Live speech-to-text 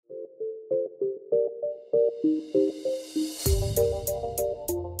Hey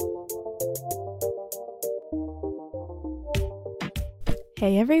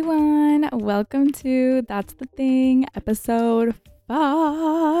everyone, welcome to That's the Thing, episode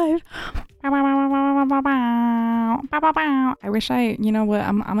 5. I wish you know what,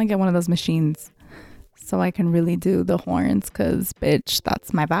 I'm gonna get one of those machines so I can really do the horns, cause bitch,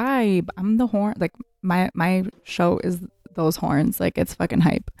 that's my vibe. I'm the horn, like my show is those horns, like it's fucking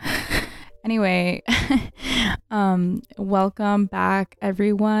hype. Anyway, welcome back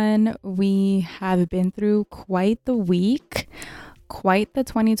everyone. We have been through quite the week, quite the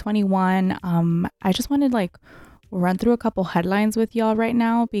 2021. I just wanted to run through a couple headlines with y'all right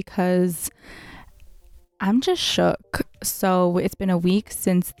now because I'm just shook. So it's been a week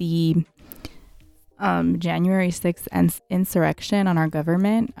since the January 6th insurrection on our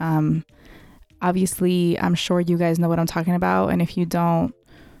government. Obviously, I'm sure you guys know what I'm talking about, and if you don't,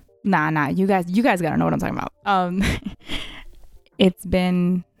 you guys gotta know what I'm talking about. It's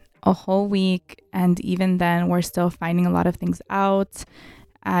been a whole week, and even then we're still finding a lot of things out.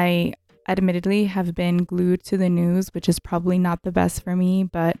 I admittedly have been glued to the news, which is probably not the best for me,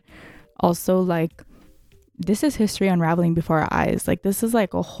 but also this is history unraveling before our eyes. This is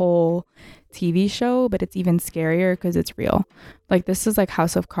like a whole TV show, but it's even scarier because it's real. This is like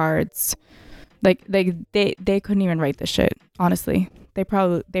House of Cards. They couldn't even write this shit, honestly. They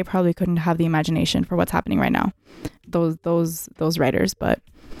probably couldn't have the imagination for what's happening right now, those writers. But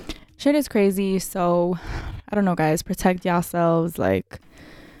shit is crazy. So I don't know, guys, protect yourselves. I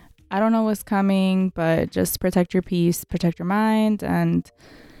don't know what's coming, but just protect your peace, protect your mind, and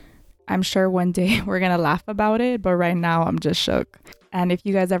I'm sure one day we're gonna laugh about it, but right now I'm just shook. And if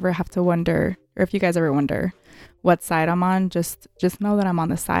you guys ever have to wonder, or if you guys ever wonder what side I'm on, just know that I'm on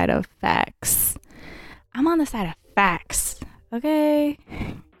the side of facts. I'm on the side of facts, okay?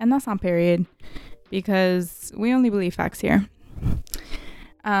 And that's on period, because we only believe facts here.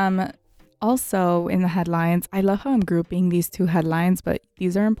 Also in the headlines, I love how I'm grouping these two headlines, but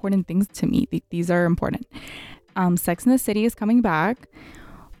these are important things to me. These are important. Sex and the City is coming back.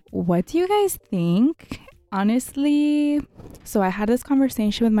 What do you guys think? Honestly, so I had this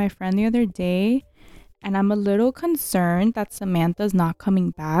conversation with my friend the other day, and I'm a little concerned that Samantha's not coming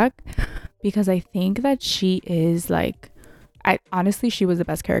back, because I think that she is honestly, she was the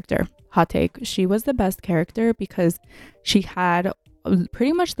best character. Hot take. She was the best character because she had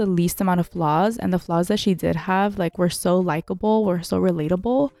pretty much the least amount of flaws, and the flaws that she did have were so likable, were so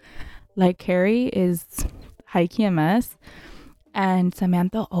relatable. Carrie is high-key a mess, and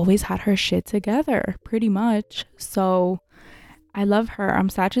Samantha always had her shit together, pretty much. So I love her. I'm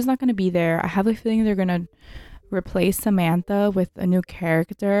sad she's not going to be there. I have a feeling they're going to replace Samantha with a new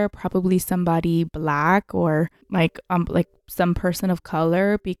character, probably somebody black or some person of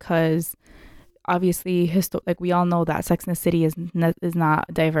color, because obviously we all know that Sex and the City is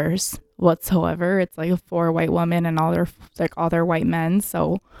not diverse whatsoever. It's 4 white women and all their white men.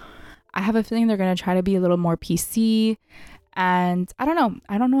 So I have a feeling they're going to try to be a little more PC. And I don't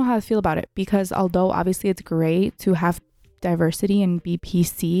know how I feel about it, because although obviously it's great to have diversity and be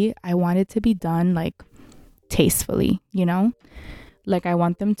PC, I want it to be done tastefully, you know? I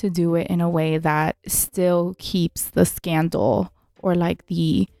want them to do it in a way that still keeps the scandal, or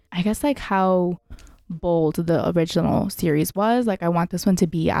how bold the original series was. I want this one to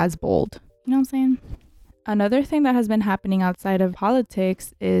be as bold. You know what I'm saying? Another thing that has been happening outside of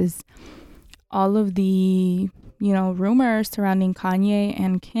politics is all of the rumors surrounding Kanye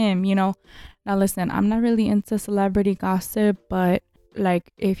and Kim. Now listen, I'm not really into celebrity gossip, but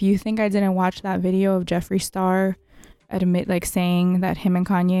if you think I didn't watch that video of Jeffree Star saying that him and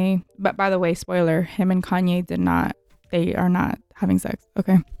Kanye, but by the way, spoiler, him and Kanye they are not having sex,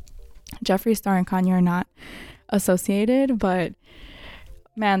 okay? Jeffree Star and Kanye are not associated, but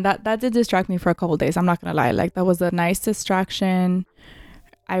man, that did distract me for a couple days. I'm not gonna lie, that was a nice distraction.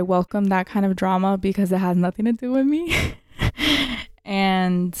 I welcome that kind of drama because it has nothing to do with me.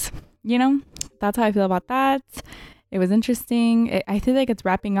 And, that's how I feel about that. It was interesting. I feel like it's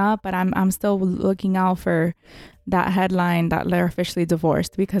wrapping up, but I'm still looking out for that headline that they're officially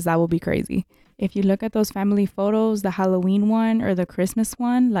divorced, because that will be crazy. If you look at those family photos, the Halloween one or the Christmas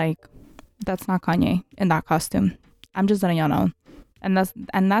one, that's not Kanye in that costume. I'm just letting y'all know. And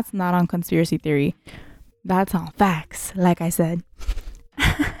that's not on conspiracy theory. That's on facts, like I said.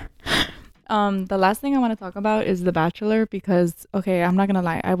 The last thing I want to talk about is The Bachelor, because, okay, I'm not gonna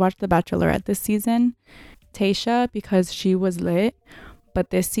lie, I watched The Bachelorette this season, Tayshia, because she was lit, but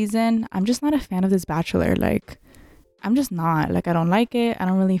this season I'm just not a fan of this Bachelor. I'm just not. Like, I don't like it. I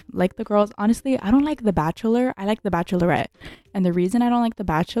don't really like the girls. Honestly, I don't like The Bachelor. I like The Bachelorette. And the reason I don't like The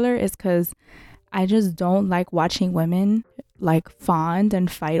Bachelor is because I just don't like watching women like fond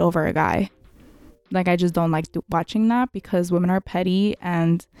and fight over a guy. Like, I just don't like watching that because women are petty.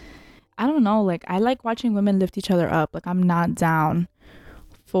 And I don't know, like, I like watching women lift each other up. Like, I'm not down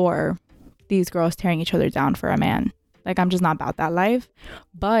for these girls tearing each other down for a man. Like, I'm just not about that life.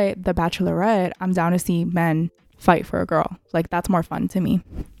 But The Bachelorette, I'm down to see men fight for a girl. Like, that's more fun to me.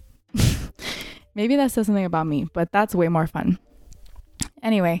 Maybe that says something about me, but that's way more fun.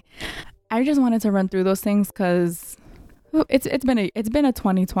 Anyway, I just wanted to run through those things because it's been a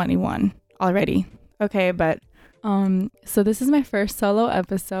 2021 already. Okay, but so this is my first solo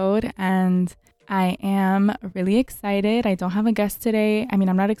episode and I am really excited. I don't have a guest today. I mean,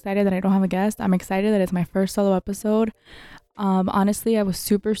 I'm not excited that I don't have a guest. I'm excited that it's my first solo episode. Honestly, I was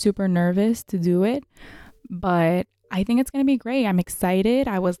super, super nervous to do it, but I think it's going to be great. I'm excited.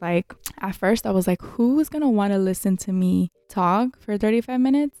 At first I was like, who's going to want to listen to me talk for 35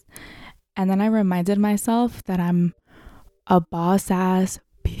 minutes? And then I reminded myself that I'm a boss ass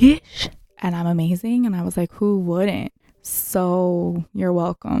bitch and I'm amazing. And I was like, who wouldn't? So you're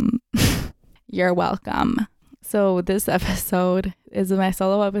welcome. You're welcome. So this episode is my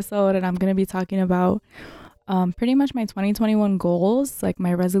solo episode and I'm going to be talking about pretty much my 2021 goals, like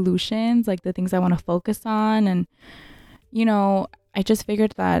my resolutions, like the things I want to focus on. And, you know, I just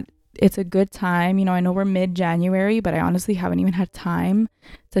figured that it's a good time. You know, I know we're mid-January, but I honestly haven't even had time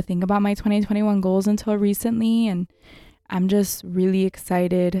to think about my 2021 goals until recently. And I'm just really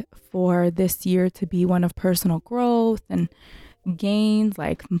excited for this year to be one of personal growth and gains,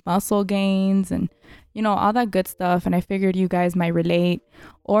 like muscle gains and, you know, all that good stuff. And I figured you guys might relate,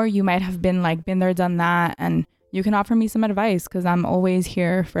 or you might have been there, done that, and you can offer me some advice because I'm always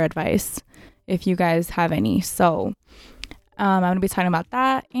here for advice if you guys have any. So I'm going to be talking about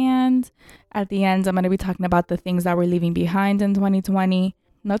that. And at the end, I'm going to be talking about the things that we're leaving behind in 2020.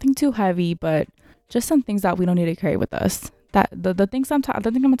 Nothing too heavy, but just some things that we don't need to carry with us. That the things I'm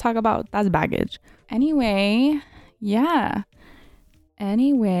going to talk about, that's baggage. Anyway,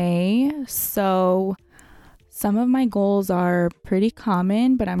 so some of my goals are pretty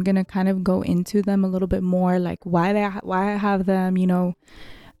common, but I'm going to kind of go into them a little bit more, like why I have them, you know.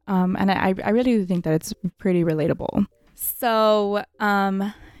 And I really do think that it's pretty relatable. So,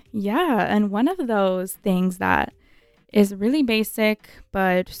 and one of those things that is really basic,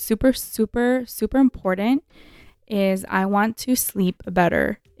 but super, super, super important is I want to sleep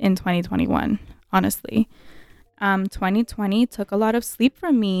better in 2021, honestly. 2020 took a lot of sleep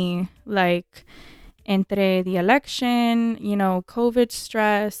from me, like entre the election, you know, COVID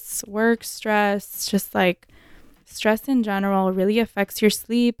stress, work stress, just like stress in general really affects your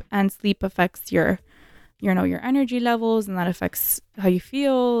sleep, and sleep affects your energy levels, and that affects how you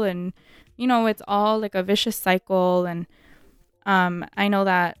feel. And, you know, it's all like a vicious cycle. And I know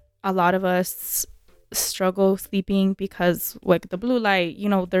that a lot of us struggle sleeping because like the blue light, you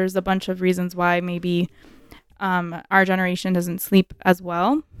know, there's a bunch of reasons why maybe our generation doesn't sleep as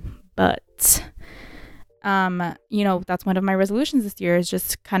well. But, you know, that's one of my resolutions this year is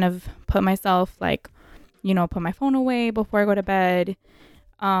just kind of put myself like, you know, put my phone away before I go to bed.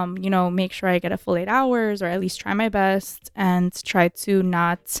 You know, make sure I get a full 8 hours, or at least try my best, and try to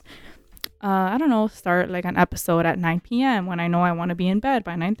not, start like an episode at 9 p.m. when I know I want to be in bed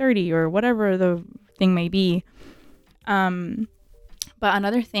by 9:30 or whatever the thing may be. But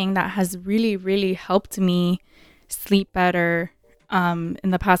another thing that has really, really helped me sleep better in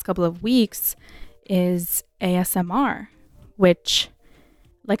the past couple of weeks is ASMR, which,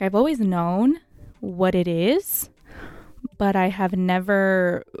 like, I've always known what it is, but I have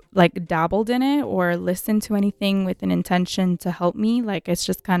never like dabbled in it or listened to anything with an intention to help me. Like, it's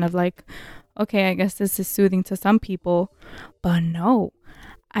just kind of like, okay, I guess this is soothing to some people, but no,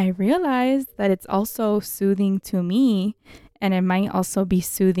 I realized that it's also soothing to me, and it might also be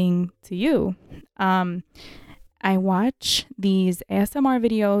soothing to you. I watch these ASMR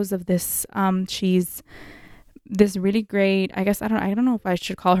videos of this, she's this really great, I guess, I don't know if I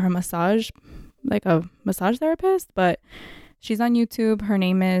should call her like a massage therapist, but she's on YouTube. Her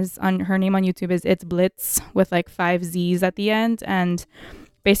name on YouTube is It's Blitz with like 5 Z's at the end. And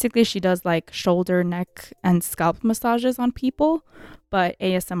basically she does like shoulder, neck, and scalp massages on people, but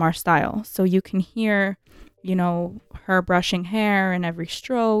ASMR style. So you can hear, you know, her brushing hair and every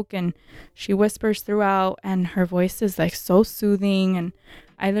stroke, and she whispers throughout, and her voice is like so soothing. And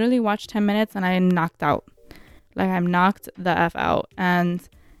I literally watched 10 minutes and I am knocked out. Like, I'm knocked the F out. And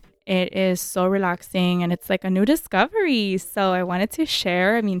It is so relaxing and it's like a new discovery. So I wanted to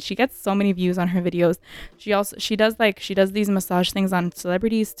share. I mean, she gets so many views on her videos. She does these massage things on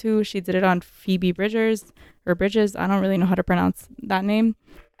celebrities too. She did it on Phoebe Bridgers or Bridges. I don't really know how to pronounce that name.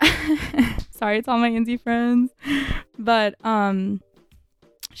 Sorry to all my indie friends. But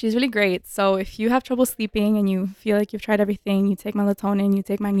she's really great. So if you have trouble sleeping and you feel like you've tried everything, you take melatonin, you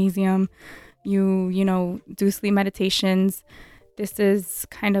take magnesium, you know, do sleep meditations, this is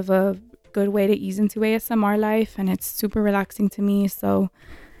kind of a good way to ease into ASMR life, and it's super relaxing to me. So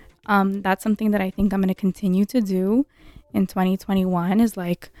that's something that I think I'm going to continue to do in 2021 is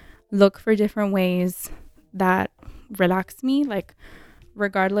like look for different ways that relax me, like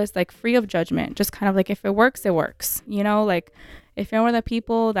regardless, like free of judgment. Just kind of like if it works, it works. You know, like if you're one of the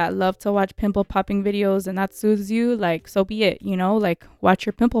people that love to watch pimple popping videos and that soothes you, like so be it, you know, like watch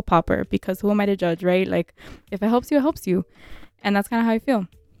your pimple popper, because who am I to judge, right? Like if it helps you, it helps you. And that's kind of how I feel.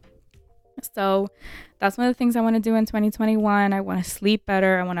 So that's one of the things I want to do in 2021. I want to sleep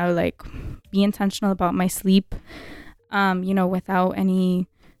better. I want to like be intentional about my sleep, you know, without any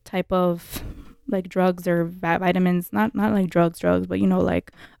type of like drugs or vitamins, not like drugs, but, you know,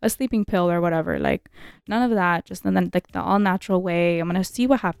 like a sleeping pill or whatever, like none of that, just then like the all natural way. I'm going to see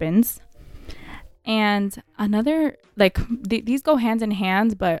what happens. And another, like these go hand in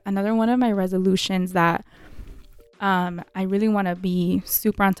hand, but another one of my resolutions that I really want to be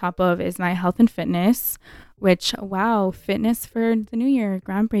super on top of is my health and fitness, which, wow, fitness for the new year,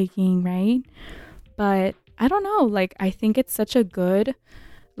 groundbreaking, right? But I don't know, like, I think it's such a good,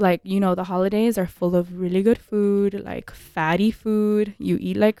 like, you know, the holidays are full of really good food, like fatty food. You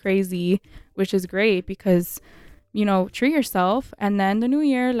eat like crazy, which is great because, you know, treat yourself. And then the new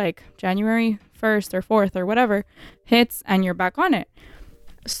year, like January 1st or 4th or whatever hits and you're back on it.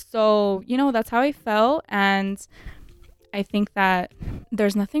 So, you know, that's how I felt. And I think that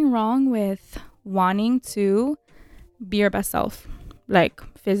there's nothing wrong with wanting to be your best self, like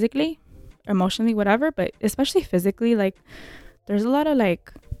physically, emotionally, whatever, but especially physically. Like there's a lot of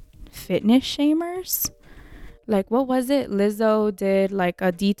like fitness shamers. Like what was it? Lizzo did like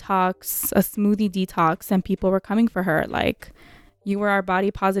a smoothie detox, and people were coming for her. Like, you were our body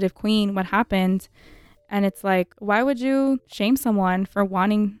positive queen. What happened? And it's like, why would you shame someone for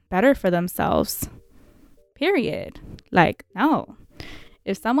wanting better for themselves? Period. Like, no.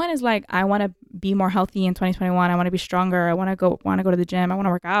 If someone is like, I want to be more healthy in 2021, I want to be stronger, I want to go to the gym, I want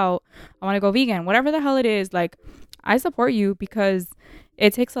to work out, I want to go vegan, whatever the hell it is, like, I support you, because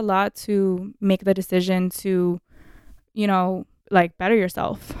it takes a lot to make the decision to, you know, like better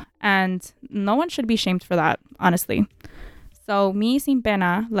yourself. And no one should be shamed for that, honestly. So me, sin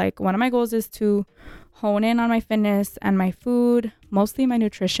pena, like one of my goals is to hone in on my fitness and my food, mostly my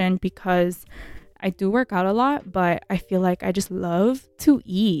nutrition, because I do work out a lot, but I feel like I just love to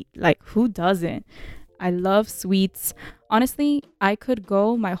eat. Like, who doesn't? I love sweets. Honestly, I could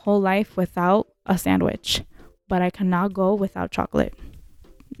go my whole life without a sandwich, but I cannot go without chocolate.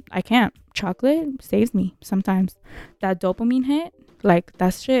 I can't. Chocolate saves me sometimes. That dopamine hit, like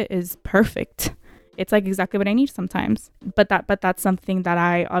that shit is perfect. It's like exactly what I need sometimes. But that's something that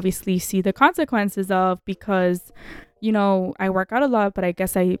I obviously see the consequences of, because, you know, I work out a lot, but I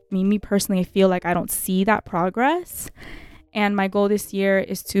guess me personally, I feel like I don't see that progress. And my goal this year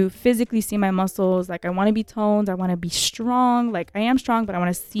is to physically see my muscles. Like, I want to be toned. I want to be strong. Like, I am strong, but I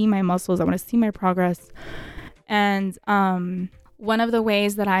want to see my muscles. I want to see my progress. And one of the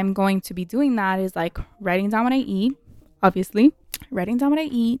ways that I'm going to be doing that is like writing down what I eat, obviously, writing down what I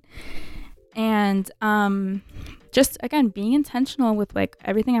eat. And just, again, being intentional with like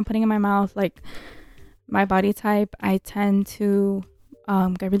everything I'm putting in my mouth. Like, my body type, I tend to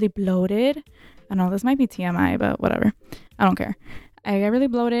get really bloated. I know this might be TMI, but whatever. I don't care. I get really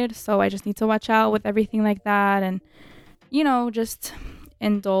bloated, so I just need to watch out with everything like that, and, you know, just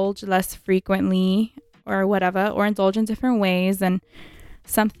indulge less frequently or whatever, or indulge in different ways. And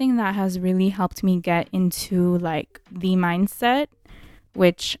something that has really helped me get into like the mindset,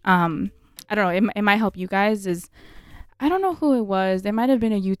 which I don't know, it might help you guys, is, I don't know who it was. It might have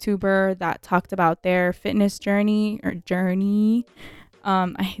been a YouTuber that talked about their fitness journey.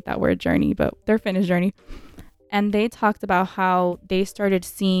 I hate that word, journey, but their fitness journey. And they talked about how they started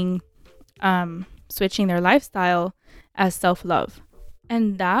seeing switching their lifestyle as self-love.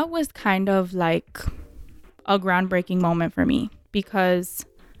 And that was kind of like a groundbreaking moment for me, because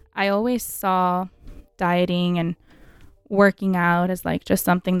I always saw dieting and working out as like just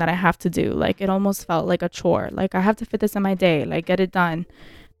something that I have to do. Like, it almost felt like a chore. Like, I have to fit this in my day, like get it done.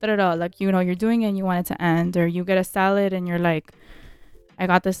 Like, you know, you're doing it and you want it to end. Or you get a salad and you're like, I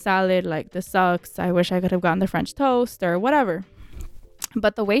got this salad, like this sucks. I wish I could have gotten the French toast or whatever.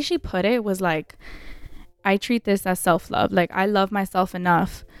 But the way she put it was like, I treat this as self-love. Like, I love myself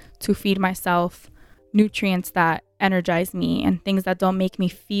enough to feed myself nutrients that energize me and things that don't make me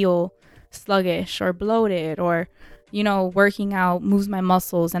feel sluggish or bloated, or, you know, working out moves my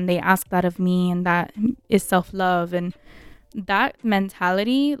muscles and they ask that of me, and that is self-love. And that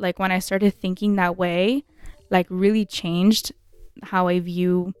mentality, like when I started thinking that way, like really changed how I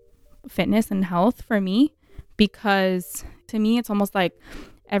view fitness and health for me. Because to me, it's almost like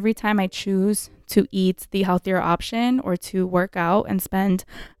every time I choose to eat the healthier option or to work out and spend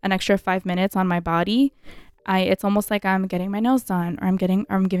an extra 5 minutes on my body, it's almost like I'm getting my nails done, or I'm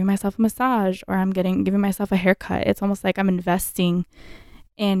giving myself a massage, or I'm giving myself a haircut. It's almost like I'm investing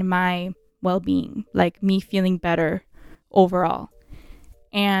in my well-being, like me feeling better overall.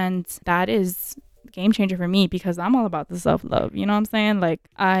 And that is a game changer for me, because I'm all about the self-love. You know what I'm saying? Like,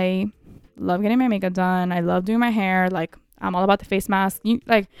 I love getting my makeup done. I love doing my hair. Like, I'm all about the face mask.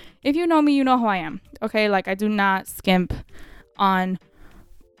 Like, if you know me, you know how I am. Okay. Like, I do not skimp on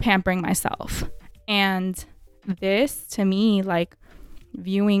pampering myself. And this, to me, like,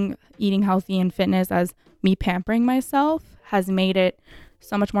 viewing eating healthy and fitness as me pampering myself has made it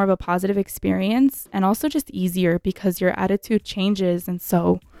so much more of a positive experience, and also just easier because your attitude changes. And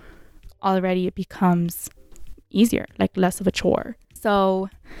so already it becomes easier, like less of a chore. So,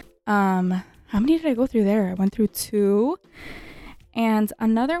 how many did I go through there? I went through 2. And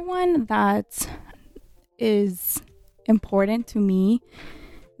another one that is important to me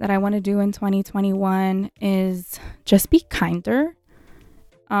that I want to do in 2021 is just be kinder.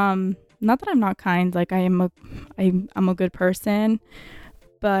 Not that I'm not kind, like I'm a good person,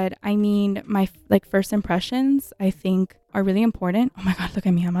 but I mean, my first impressions, I think, are really important. Oh my God, look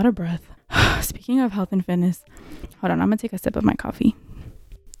at me, I'm out of breath. Speaking of health and fitness, hold on, I'm gonna take a sip of my coffee.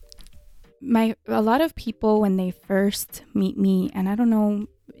 A lot of people, when they first meet me, and I don't know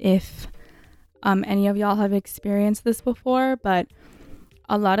if any of y'all have experienced this before, but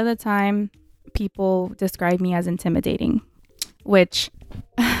a lot of the time people describe me as intimidating, which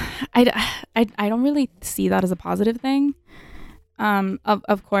I don't really see that as a positive thing.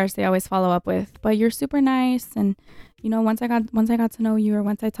 Of course, they always follow up with, but you're super nice, and you know, once I got to know you, or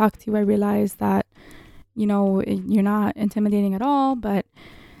once I talked to you, I realized that, you know, you're not intimidating at all. But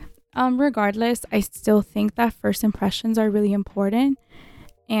regardless, I still think that first impressions are really important,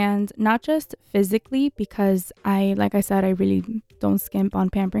 and not just physically, because like I said, I really don't skimp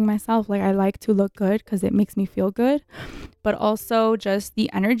on pampering myself. Like, I like to look good because it makes me feel good, but also just the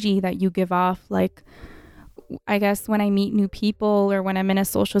energy that you give off. Like, I guess when I meet new people, or when I'm in a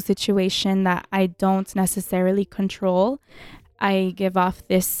social situation that I don't necessarily control, I give off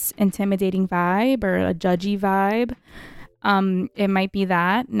this intimidating vibe or a judgy vibe. It might be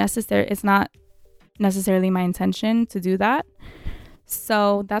that it's not necessarily my intention to do that.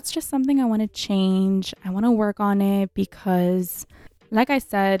 So that's just something I want to change. I want to work on it, because like I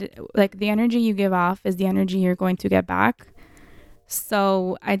said, like, the energy you give off is the energy you're going to get back.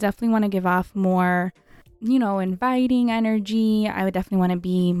 So I definitely want to give off more, you know, inviting energy. I would definitely want to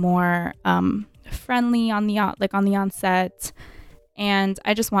be more friendly on the onset. And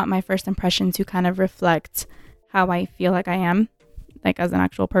I just want my first impression to kind of reflect how I feel like I am, like, as an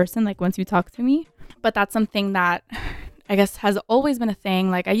actual person, like, once you talk to me. But that's something that I guess has always been a thing.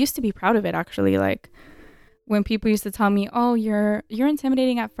 Like, I used to be proud of it, actually. Like, when people used to tell me, oh, you're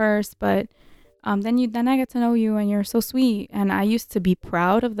intimidating at first, but then I get to know you and you're so sweet. And I used to be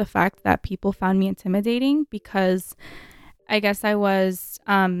proud of the fact that people found me intimidating, because I guess I was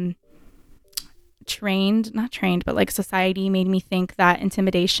not trained, but like, society made me think that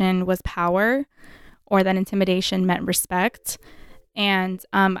intimidation was power, or that intimidation meant respect. And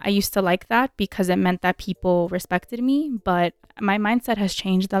I used to like that because it meant that people respected me. But my mindset has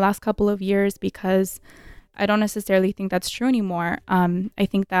changed the last couple of years, because I don't necessarily think that's true anymore. I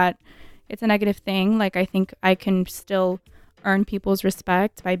think that it's a negative thing. Like, I think I can still earn people's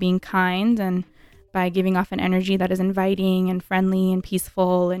respect by being kind, and by giving off an energy that is inviting and friendly and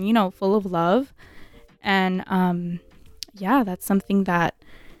peaceful and, you know, full of love. And yeah, that's something that,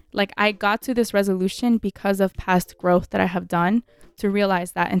 like, I got to this resolution because of past growth that I have done, to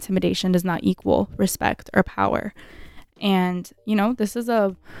realize that intimidation does not equal respect or power. And, you know, this is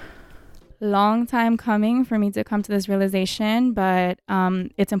a long time coming for me to come to this realization, but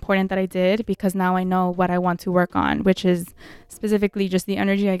it's important that I did, because now I know what I want to work on, which is specifically just the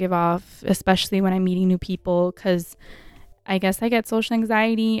energy I give off, especially when I'm meeting new people, because I guess I get social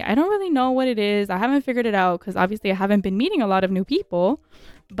anxiety. I don't really know what it is. I haven't figured it out, because obviously I haven't been meeting a lot of new people,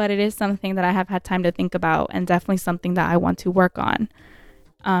 but it is something that I have had time to think about, and definitely something that I want to work on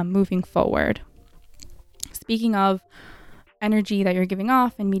moving forward. Speaking of energy that you're giving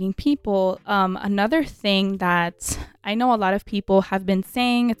off and meeting people. Another thing that I know a lot of people have been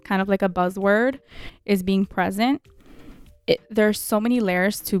saying, it's kind of like a buzzword, is being present. There's so many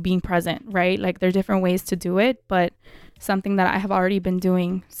layers to being present, right? Like there are different ways to do it, but something that I have already been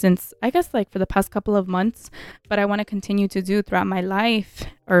doing since, I guess, like for the past couple of months, but I want to continue to do throughout my life,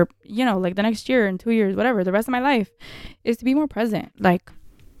 or, you know, like the next year and 2 years, whatever, the rest of my life, is to be more present. Like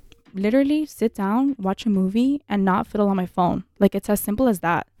literally sit down, watch a movie, and not fiddle on my phone. Like it's as simple as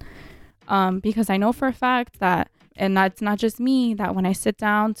that. Because I know for a fact that, and that's not just me, that when I sit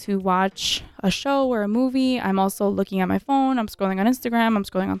down to watch a show or a movie, I'm also looking at my phone, I'm scrolling on Instagram, I'm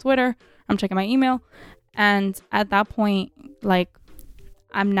scrolling on Twitter, I'm checking my email. And at that point, like,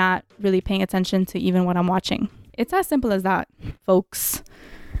 I'm not really paying attention to even what I'm watching. It's as simple as that, folks.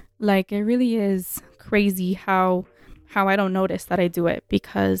 Like, it really is crazy how I don't notice that I do it,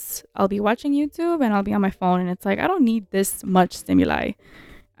 because I'll be watching YouTube and I'll be on my phone, and it's like, I don't need this much stimuli.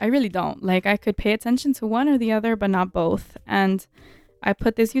 I really don't. Like, I could pay attention to one or the other, but not both. And I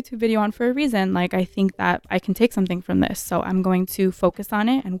put this YouTube video on for a reason. Like, I think that I can take something from this. So I'm going to focus on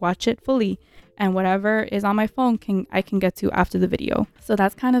it and watch it fully. And whatever is on my phone I can get to after the video. So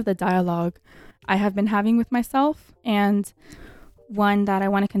that's kind of the dialogue I have been having with myself, and one that I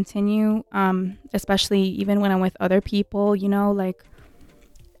want to continue, especially even when I'm with other people, you know, like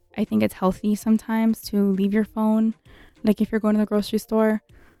I think it's healthy sometimes to leave your phone. Like if you're going to the grocery store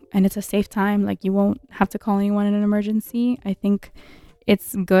and it's a safe time, like you won't have to call anyone in an emergency. I think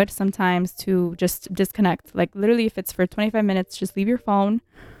it's good sometimes to just disconnect. Like literally, if it's for 25 minutes, just leave your phone,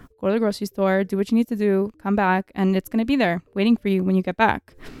 go to the grocery store, do what you need to do, come back, and it's going to be there waiting for you when you get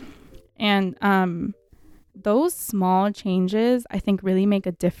back. And those small changes, I think, really make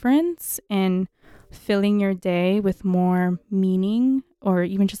a difference in filling your day with more meaning, or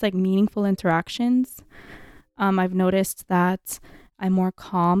even just like meaningful interactions. I've noticed that I'm more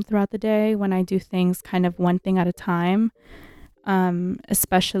calm throughout the day when I do things kind of one thing at a time.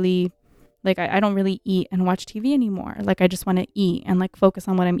 Especially like I don't really eat and watch TV anymore. Like I just want to eat and like focus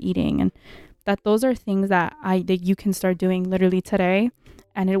on what I'm eating, and that those are things that you can start doing literally today,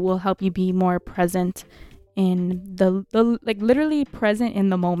 and it will help you be more present in the like literally present in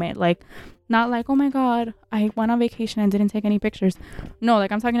the moment. Like not like, oh my God, I went on vacation and didn't take any pictures. No,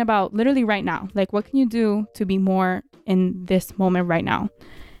 like I'm talking about literally right now. Like what can you do to be more in this moment right now?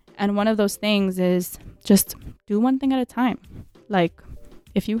 And one of those things is just do one thing at a time. Like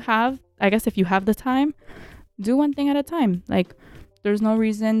if you have the time, do one thing at a time. Like there's no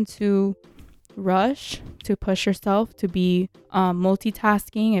reason to rush, to push yourself to be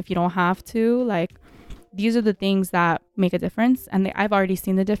multitasking if you don't have to. Like these are the things that make a difference. And I've already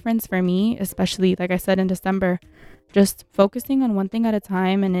seen the difference for me, especially like I said in December, just focusing on one thing at a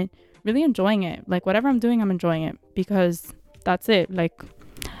time and really enjoying it. Like whatever I'm doing, I'm enjoying it, because that's it. Like,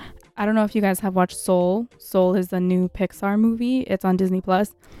 I don't know if you guys have watched Soul. Soul is the new Pixar movie. It's on Disney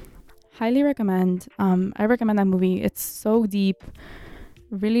Plus. Highly recommend. I recommend that movie. It's so deep,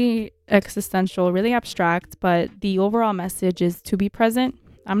 really existential, really abstract, but the overall message is to be present.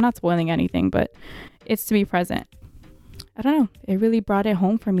 I'm not spoiling anything, but it's to be present. I don't know. It really brought it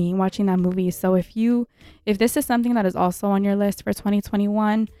home for me watching that movie. So if this is something that is also on your list for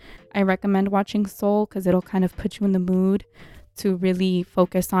 2021, I recommend watching Soul, because it'll kind of put you in the mood to really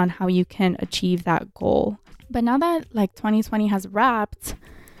focus on how you can achieve that goal. But now that like 2020 has wrapped,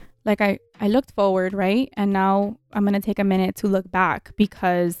 like I looked forward, right? And now I'm going to take a minute to look back,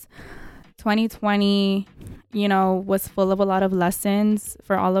 because 2020, you know, was full of a lot of lessons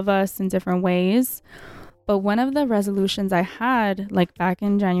for all of us in different ways. But one of the resolutions I had, like back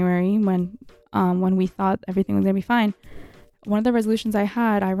in January when we thought everything was going to be fine, one of the resolutions I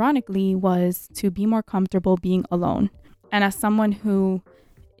had, ironically, was to be more comfortable being alone. And as someone who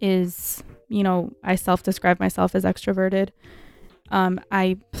is, you know, I self-describe myself as extroverted,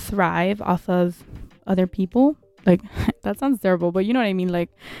 I thrive off of other people. Like, that sounds terrible, but you know what I mean? Like,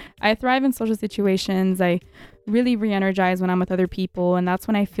 I thrive in social situations. I really re-energize when I'm with other people, and that's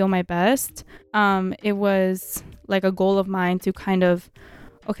when I feel my best. It was like a goal of mine to kind of,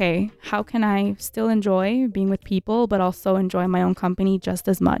 okay, how can I still enjoy being with people, but also enjoy my own company just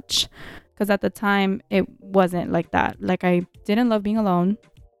as much? Because at the time, it wasn't like that. Like, I didn't love being alone.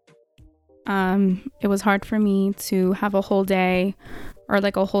 It was hard for me to have a whole day or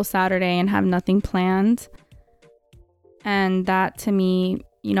like a whole Saturday and have nothing planned. And that, to me,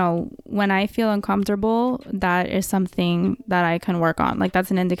 you know, when I feel uncomfortable, that is something that I can work on. Like, that's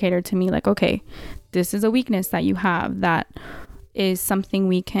an indicator to me, like, okay, this is a weakness that you have. That is something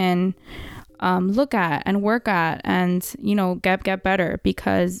we can look at and work at and, you know, get better,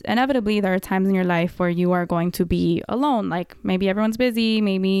 because inevitably there are times in your life where you are going to be alone. Like maybe everyone's busy,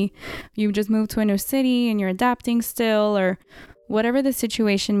 maybe you just moved to a new city and you're adapting still, or whatever the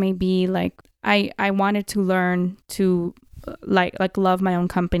situation may be. Like I wanted to learn to like love my own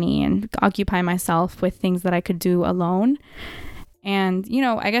company and occupy myself with things that I could do alone. And, you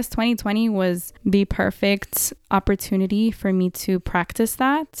know, I guess 2020 was the perfect opportunity for me to practice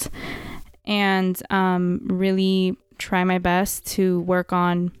that and really try my best to work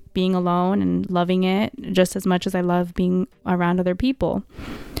on being alone and loving it just as much as I love being around other people.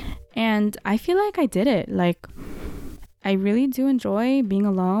 And I feel like I did it. Like, I really do enjoy being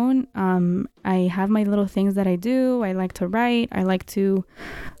alone. I have my little things that I do. I like to write. I like to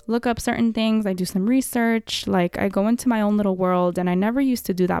look up certain things. I do some research. Like, I go into my own little world, and I never used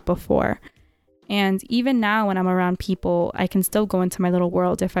to do that before. And even now when I'm around people, I can still go into my little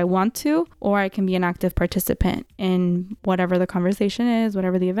world if I want to, or I can be an active participant in whatever the conversation is,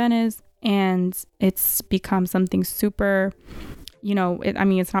 whatever the event is. And it's become something super, you know,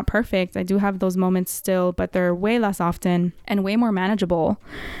 it's not perfect. I do have those moments still, but they're way less often and way more manageable.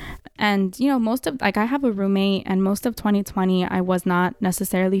 And, you know, I have a roommate, and most of 2020, I was not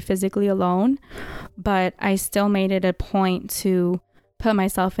necessarily physically alone, but I still made it a point to put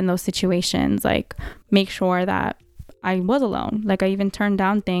myself in those situations, like make sure that I was alone. Like I even turned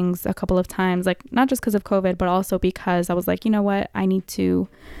down things a couple of times, like not just because of COVID, but also because I was like, you know what, I need to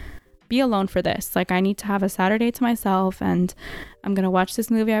be alone for this. Like I need to have a Saturday to myself, and I'm going to watch this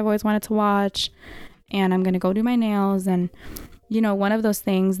movie I've always wanted to watch, and I'm going to go do my nails. And, you know, one of those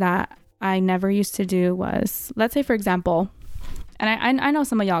things that I never used to do was, let's say for example, and I know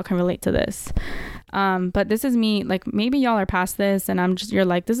some of y'all can relate to this, but this is me, like maybe y'all are past this and you're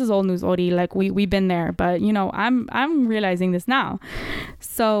like, this is old news, Odi, like we've been there, but you know, I'm realizing this now.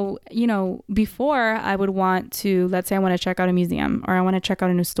 So, you know, before I would want to, let's say I want to check out a museum or I want to check out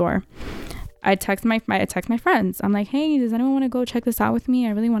a new store. I text my friends. I'm like, hey, does anyone want to go check this out with me?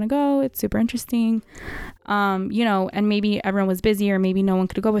 I really want to go. It's super interesting. You know, and maybe everyone was busy, or maybe no one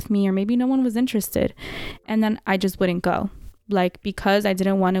could go with me, or maybe no one was interested. And then I just wouldn't go. Like, because I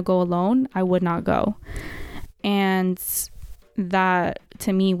didn't want to go alone, I would not go. And that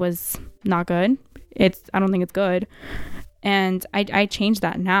to me was not good. I don't think it's good. And I changed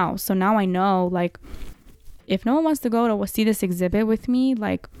that now. So now I know, like, if no one wants to go to see this exhibit with me,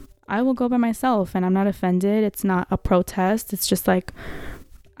 like, I will go by myself, and I'm not offended. It's not a protest. It's just like,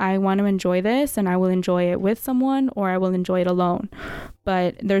 I want to enjoy this, and I will enjoy it with someone, or I will enjoy it alone.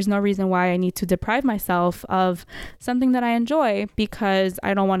 But there's no reason why I need to deprive myself of something that I enjoy because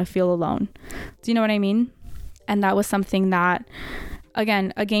I don't want to feel alone. Do you know what I mean? And that was something that,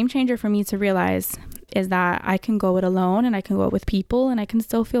 again, a game changer for me to realize is that I can go it alone, and I can go it with people, and I can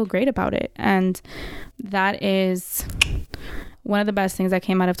still feel great about it. And that is one of the best things that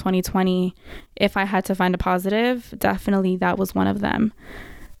came out of 2020. If I had to find a positive, definitely that was one of them.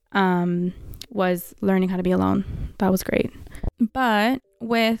 Was learning how to be alone. That was great. But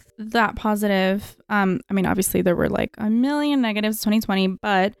with that positive, I mean, obviously there were like a million negatives in 2020,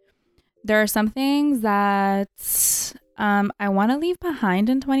 but there are some things that I want to leave behind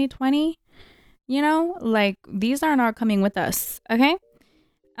in 2020. You know, like these are not coming with us. Okay.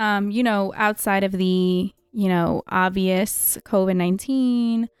 You know, outside of the, you know, obvious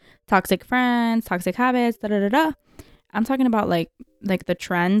COVID-19, toxic friends, toxic habits, I'm talking about like the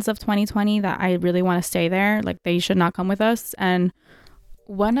trends of 2020 that I really want to stay there. Like they should not come with us. And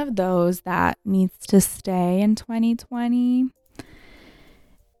one of those that needs to stay in 2020,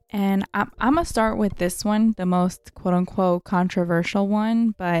 and I'm gonna start with this one, the most quote unquote controversial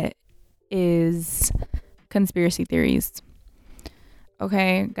one, but is conspiracy theories.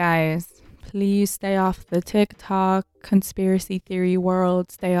 Okay, guys, please stay off the TikTok conspiracy theory world.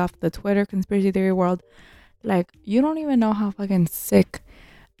 Stay off the Twitter conspiracy theory world. Like, you don't even know how fucking sick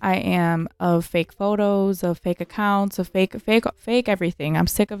I am of fake photos, of fake accounts, of fake everything. I'm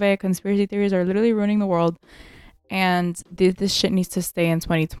sick of it. Conspiracy theories are literally ruining the world. And this shit needs to stay in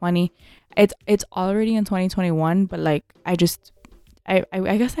 2020. It's already in 2021, but like, I guess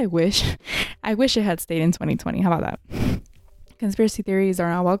I wish it had stayed in 2020. How about that? Conspiracy theories are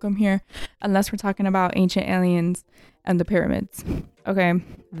not welcome here unless we're talking about ancient aliens and the pyramids. Okay,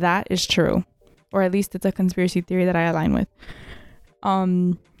 that is true. Or at least it's a conspiracy theory that I align with.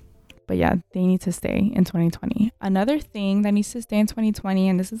 But yeah, they need to stay in 2020. Another thing that needs to stay in 2020,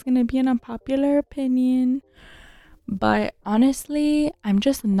 and this is going to be an unpopular opinion, but honestly, I'm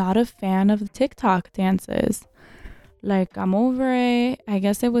just not a fan of the TikTok dances. Like, I'm over it. I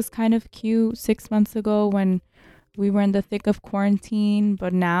guess it was kind of cute 6 months ago when we were in the thick of quarantine,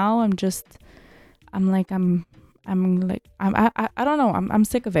 but now I'm I don't know. I'm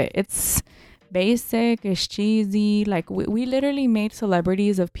sick of it. It's basic, it's cheesy. Like we literally made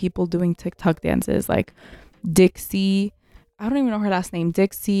celebrities of people doing TikTok dances, like Dixie. I don't even know her last name.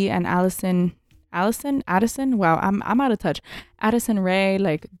 Dixie and Addison. Wow, I'm out of touch. Addison Rae.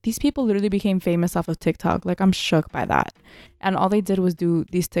 Like these people literally became famous off of TikTok. Like I'm shook by that. And all they did was do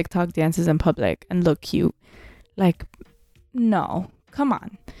these TikTok dances in public and look cute. Like, no, come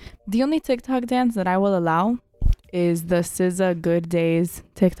on. The only TikTok dance that I will allow is the SZA Good Days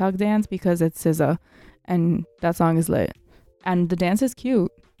TikTok dance, because it's SZA and that song is lit and the dance is cute.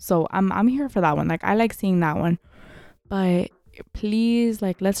 So I'm here for that one. Like I like seeing that one. But please,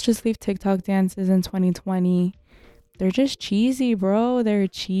 like, let's just leave TikTok dances in 2020. They're just cheesy, bro. They're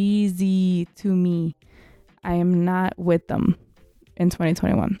cheesy to me. I am not with them in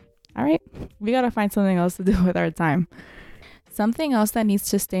 2021. All right, we gotta find something else to do with our time. Something else that needs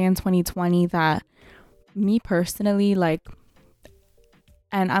to stay in 2020 that me personally like,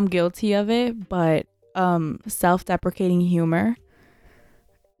 and I'm guilty of it, but self-deprecating humor.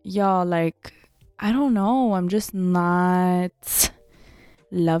 Y'all, like, I don't know, I'm just not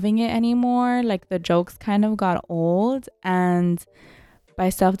loving it anymore. Like the jokes kind of got old, and by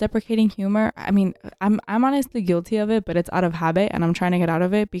self-deprecating humor, I mean, I'm honestly guilty of it, but it's out of habit and I'm trying to get out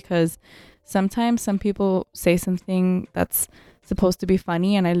of it, because sometimes some people say something that's supposed to be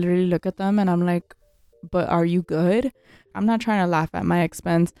funny and I literally look at them and I'm like, but are you good? I'm not trying to laugh at my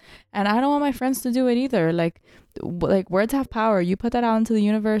expense, and I don't want my friends to do it either. Like words have power. You put that out into the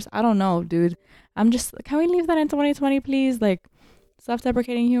universe. I don't know, dude. I'm just, can we leave that in 2020, please? Like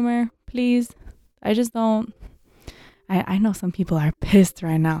self-deprecating humor, please. I just don't. I know some people are pissed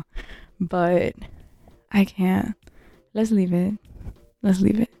right now, but I can't. Let's leave it.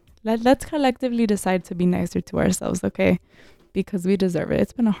 Let's collectively decide to be nicer to ourselves, okay? Because we deserve it.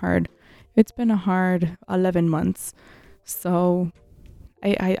 It's been a hard 11 months. So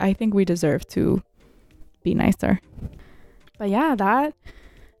I think we deserve to be nicer. But yeah,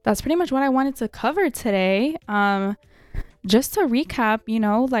 that's pretty much what I wanted to cover today. Just to recap, you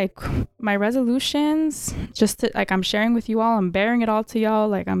know, like my resolutions, just to, like, I'm sharing with you all, I'm bearing it all to y'all,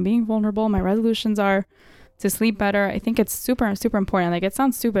 like I'm being vulnerable. My resolutions are to sleep better. I think it's super, super important. Like it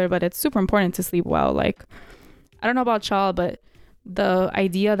sounds stupid, but it's super important to sleep well. Like, I don't know about y'all, but the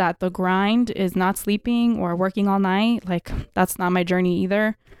idea that the grind is not sleeping or working all night, like that's not my journey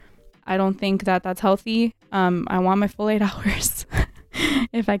either. I don't think that that's healthy. I want my full 8 hours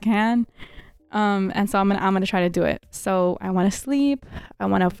if I can. And so I'm gonna try to do it. So I want to sleep. I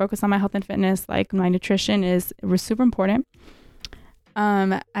want to focus on my health and fitness. Like my nutrition is super important.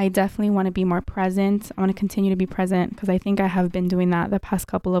 I definitely want to be more present. I want to continue to be present, because I think I have been doing that the past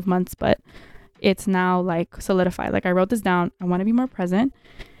couple of months, but it's now like solidified. Like I wrote this down. I want to be more present,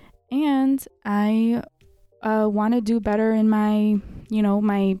 and I want to do better in my, you know,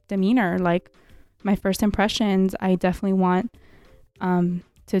 my demeanor, like my first impressions. I definitely want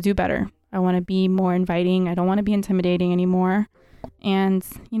to do better. I want to be more inviting. I don't want to be intimidating anymore. And,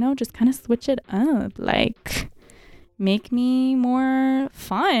 you know, just kind of switch it up. Like, make me more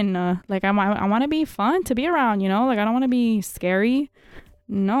fun. Like, I want to be fun to be around, you know? Like, I don't want to be scary.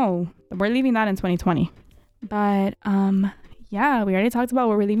 No, we're leaving that in 2020. But, yeah, we already talked about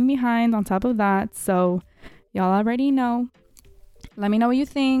what we're leaving behind on top of that. So, y'all already know. Let me know what you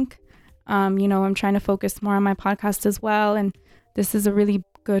think. You know, I'm trying to focus more on my podcast as well. And this is a really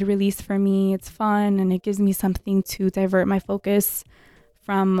good release for me. It's fun and it gives me something to divert my focus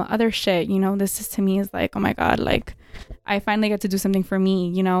from other shit. You know, this is, to me, is like, oh my God, like I finally get to do something for me.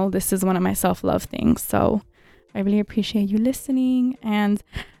 You know, this is one of my self-love things. So I really appreciate you listening, and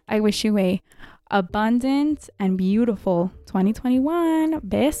I wish you a abundant and beautiful 2021.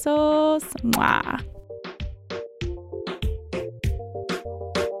 Besos. Mwah.